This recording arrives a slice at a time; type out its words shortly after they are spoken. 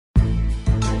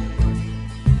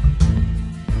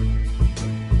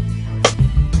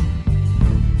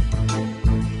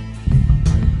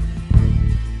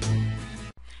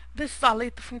This is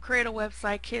Aletha from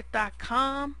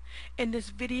CreateAWebsiteKit.com. In this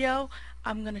video,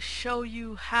 I'm going to show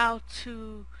you how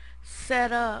to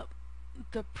set up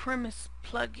the Premise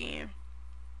plugin.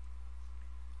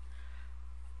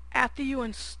 After you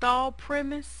install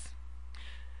Premise,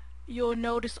 you'll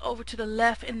notice over to the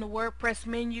left in the WordPress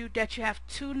menu that you have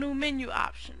two new menu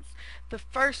options. The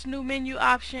first new menu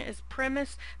option is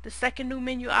Premise. The second new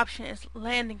menu option is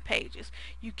Landing Pages.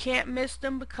 You can't miss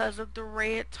them because of the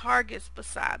red targets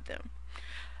beside them.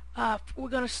 We're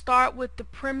going to start with the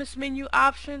Premise menu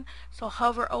option. So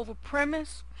hover over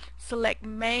Premise, select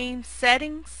Main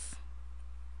Settings.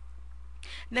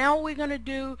 Now what we're going to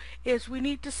do is we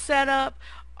need to set up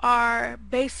our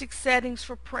basic settings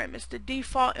for Premise, the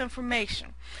default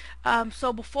information.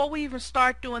 So before we even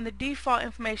start doing the default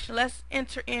information, let's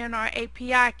enter in our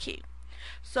API key.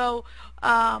 So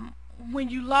when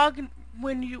you log in,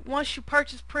 once you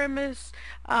purchase Premise,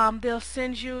 they'll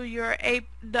send you your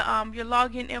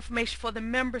login information for the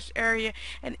members area,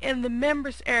 and in the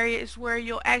members area is where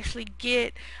you'll actually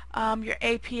get your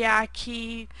API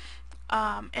key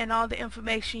and all the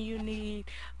information you need.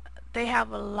 They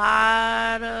have a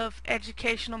lot of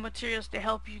educational materials to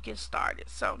help you get started.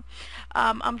 So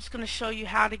I'm just going to show you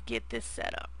how to get this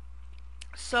set up.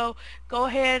 So go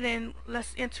ahead and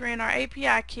let's enter in our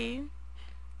API key. I'm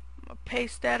going to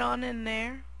paste that on in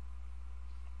there.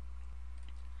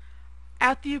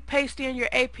 After you paste in your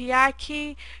API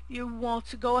key, you want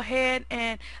to go ahead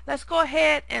and let's go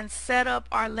ahead and set up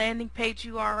our landing page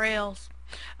URLs.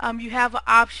 You have an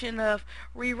option of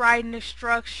rewriting the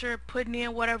structure, putting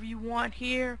in whatever you want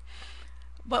here.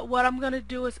 But what I'm going to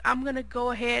do is I'm going to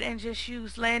go ahead and just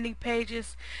use landing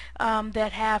pages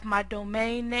that have my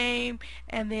domain name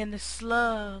and then the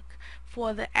slug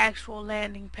for the actual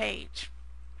landing page.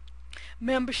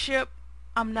 Membership,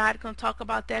 I'm not going to talk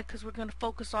about that because we're going to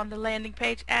focus on the landing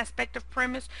page aspect of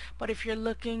Premise. But if you're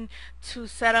looking to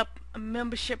set up a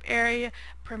membership area,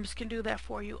 Premise can do that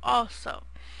for you also.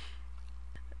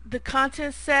 The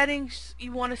content settings,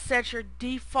 you want to set your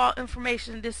default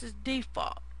information. This is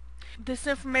default. This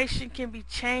information can be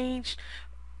changed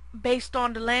based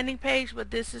on the landing page, but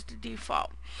this is the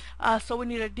default. So we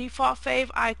need a default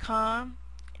fave icon,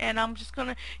 and I'm just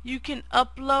gonna, you can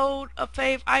upload a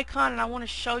fave icon, and I want to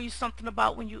show you something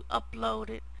about when you upload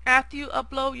it. After you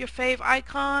upload your fave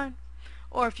icon,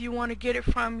 or if you want to get it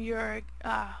from your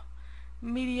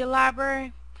media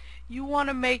library, you want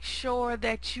to make sure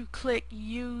that you click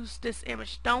use this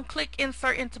image. Don't click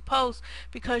insert into post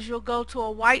because you'll go to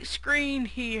a white screen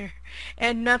here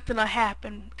and nothing will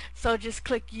happen. So just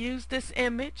click use this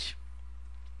image.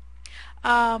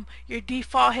 Your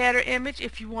default header image,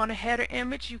 if you want a header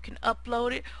image, you can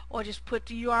upload it or just put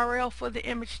the URL for the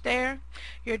image there.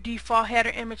 Your default header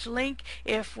image link,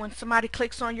 if when somebody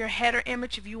clicks on your header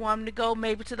image, if you want them to go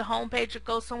maybe to the home page or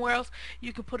go somewhere else,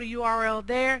 you can put a URL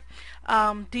there.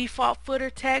 Default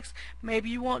footer text, maybe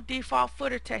you want default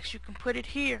footer text, you can put it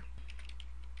here.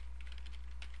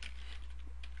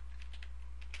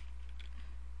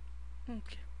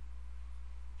 Okay.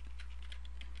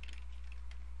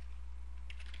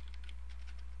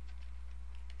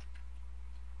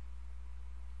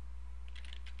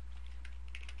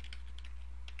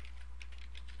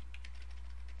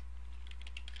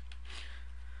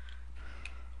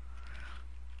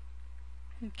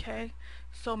 Okay,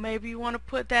 so maybe you want to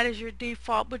put that as your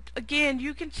default, but again,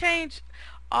 you can change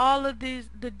all of the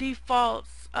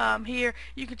defaults here.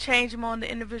 You can change them on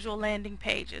the individual landing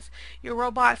pages. Your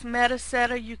robots meta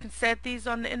setter, you can set these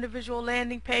on the individual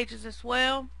landing pages as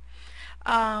well.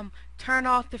 Turn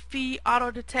off the feed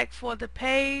auto detect for the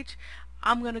page.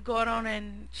 I'm going to go on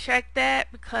and check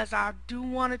that because I do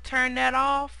want to turn that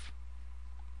off.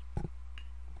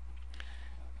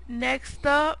 Next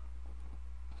up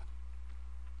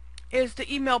is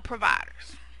the email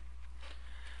providers.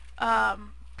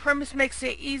 Premise makes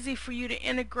it easy for you to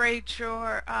integrate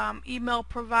your email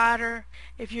provider.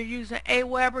 If you're using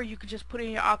Aweber, you can just put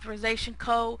in your authorization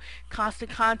code.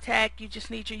 Constant Contact, you just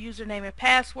need your username and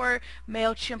password.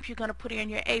 MailChimp, you're going to put in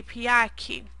your API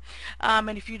key. And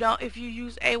if you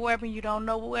use Aweber and you don't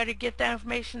know where to get that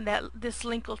information, this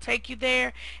link will take you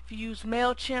there. If you use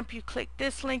MailChimp, you click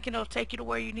this link and it'll take you to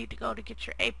where you need to go to get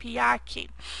your API key.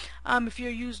 If you're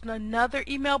using another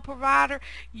email provider,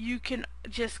 you can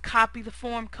just copy the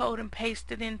form code and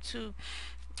paste it into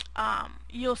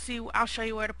you'll see, I'll show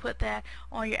you where to put that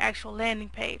on your actual landing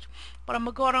page. But I'm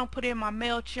going to go ahead and put in my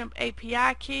MailChimp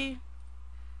API key.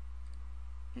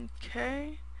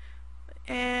 Okay.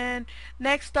 And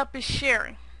next up is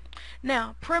sharing.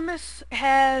 Now, Premise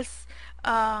has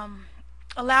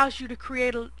allows you to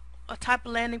create a type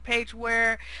of landing page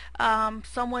where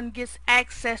someone gets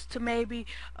access to maybe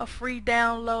a free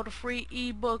download, a free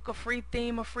ebook, a free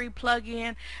theme, a free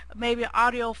plugin, maybe an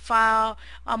audio file,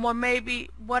 or maybe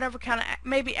whatever kind of,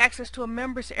 maybe access to a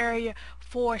members area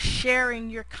for sharing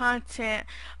your content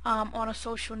on a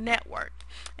social network.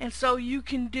 And so you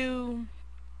can do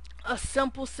a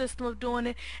simple system of doing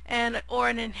it and or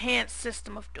an enhanced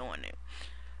system of doing it.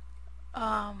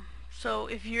 So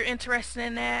if you're interested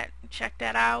in that, check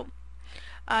that out.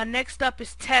 Next up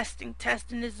is testing.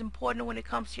 Testing is important when it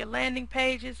comes to your landing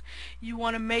pages. You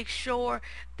want to make sure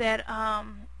that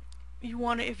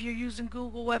if you're using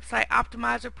Google Website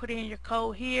Optimizer, put in your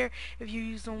code here. If you're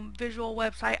using Visual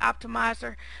Website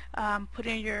Optimizer, put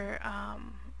in your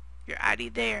ID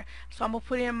there. So I'm gonna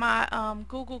put in my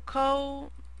Google code,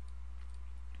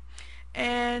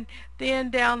 and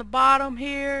then down the bottom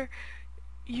here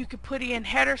you can put in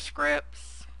header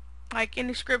scripts, like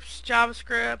any scripts,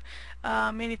 JavaScript,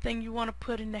 anything you want to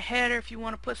put in the header. If you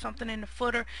want to put something in the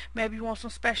footer, maybe you want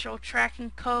some special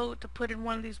tracking code to put in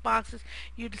one of these boxes,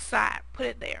 you decide, put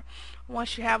it there.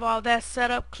 Once you have all that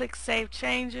set up, click Save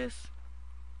Changes.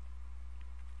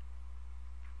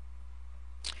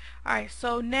 Alright,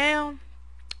 so now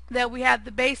that we have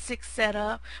the basics set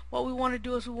up, what we want to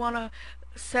do is we want to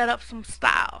set up some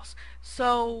styles.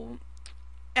 So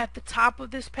at the top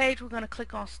of this page, we're going to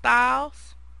click on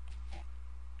Styles.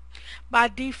 By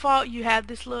default, you have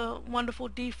this little wonderful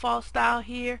default style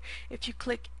here. If you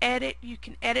click Edit, you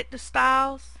can edit the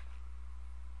styles.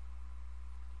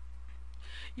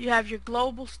 You have your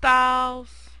global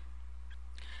styles,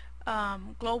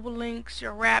 global links,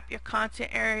 your wrap, your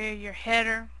content area, your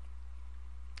header.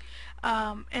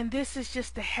 And this is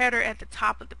just the header at the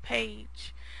top of the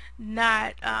page,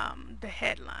 not the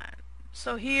headline.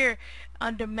 So here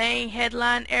under main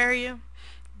headline area,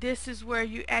 this is where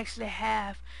you actually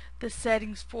have the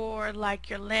settings for like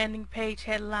your landing page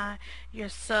headline, your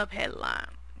sub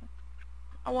headline.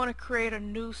 I want to create a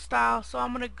new style, so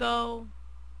I'm going to go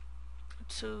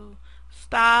to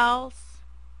Styles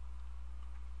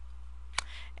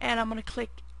and I'm going to click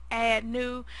Add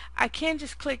New. I can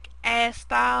just click Add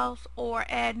Styles or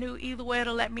Add New. Either way,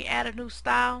 it'll let me add a new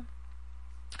style.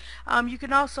 You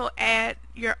can also add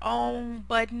your own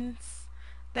buttons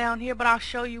down here, but I'll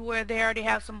show you where they already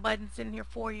have some buttons in here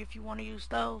for you if you want to use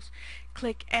those.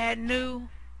 Click Add New.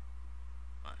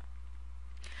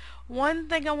 One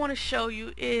thing I want to show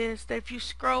you is that if you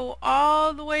scroll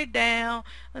all the way down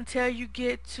until you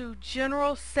get to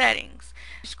General Settings,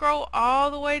 scroll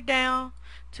all the way down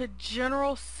to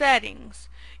General Settings,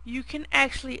 you can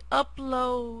actually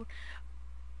upload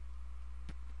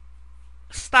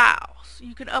styles.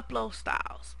 You can upload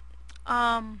styles.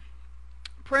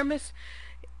 Premise,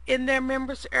 in their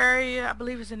members area, I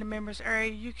believe it's in the members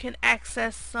area, you can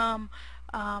access some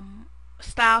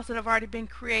styles that have already been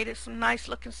created, some nice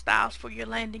looking styles for your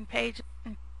landing page.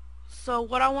 So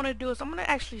what I want to do is I'm going to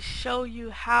actually show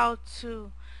you how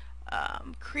to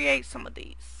create some of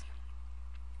these.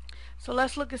 So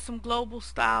let's look at some global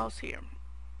styles here.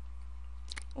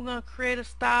 We're going to create a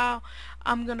style.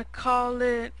 I'm going to call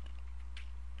it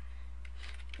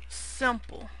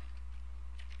Simple.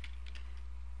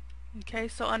 Okay,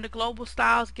 so under global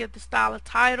styles, give the style a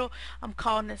title. I'm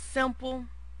calling it Simple.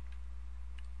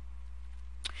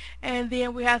 And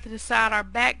then we have to decide our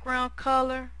background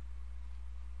color.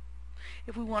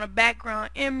 If we want a background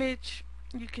image,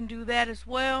 you can do that as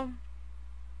well.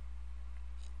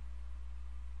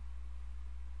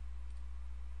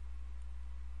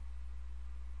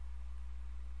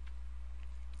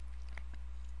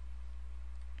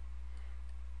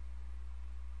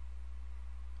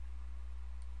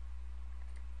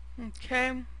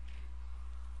 Okay.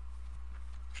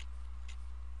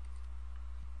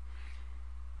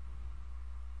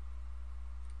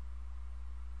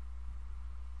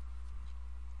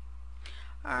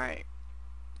 Alright.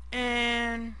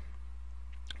 And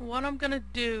what I'm going to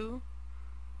do,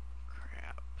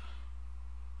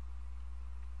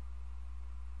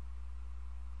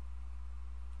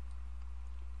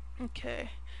 okay,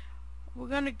 we're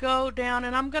going to go down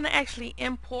and I'm going to actually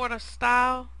import a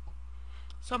style.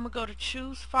 So I'm going to go to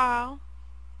Choose File.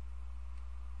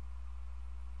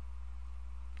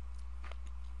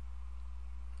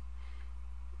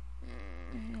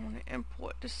 I'm going to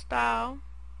import the style.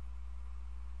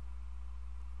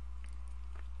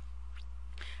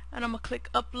 And I'm going to click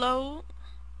Upload.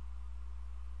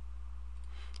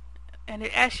 And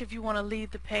it asks you if you want to leave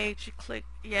the page. You click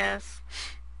Yes.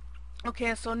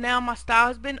 Okay, so now my style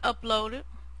has been uploaded.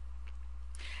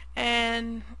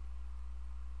 And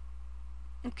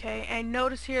okay, and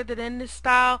notice here that in this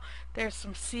style there's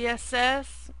some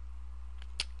CSS.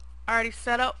 already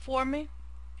set up for me.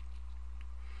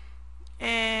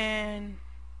 And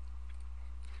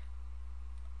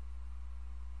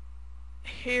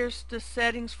here's the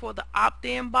settings for the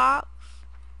opt-in box.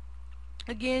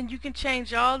 Again, you can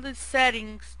change all the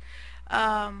settings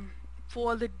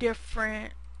for the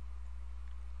different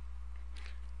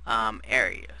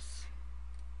areas.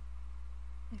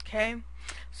 Okay,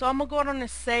 so I'm gonna go ahead and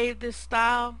save this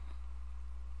style.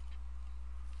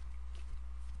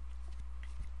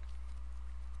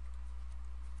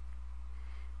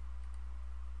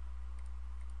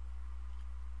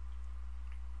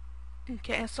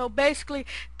 Okay, and so basically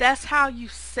that's how you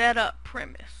set up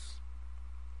Premise.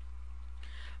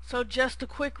 So just a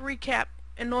quick recap: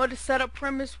 in order to set up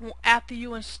Premise, after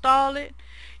you install it,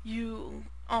 you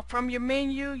from your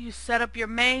menu you set up your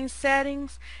main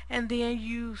settings, and then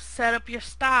you set up your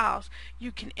styles.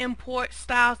 You can import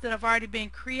styles that have already been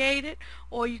created,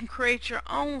 or you can create your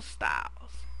own styles.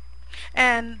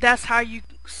 And that's how you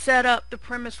set up the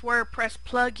Premise WordPress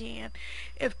plugin.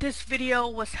 If this video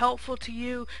was helpful to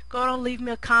you, go ahead and leave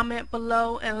me a comment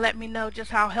below and let me know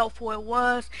just how helpful it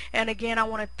was. And again, I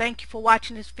want to thank you for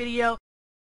watching this video.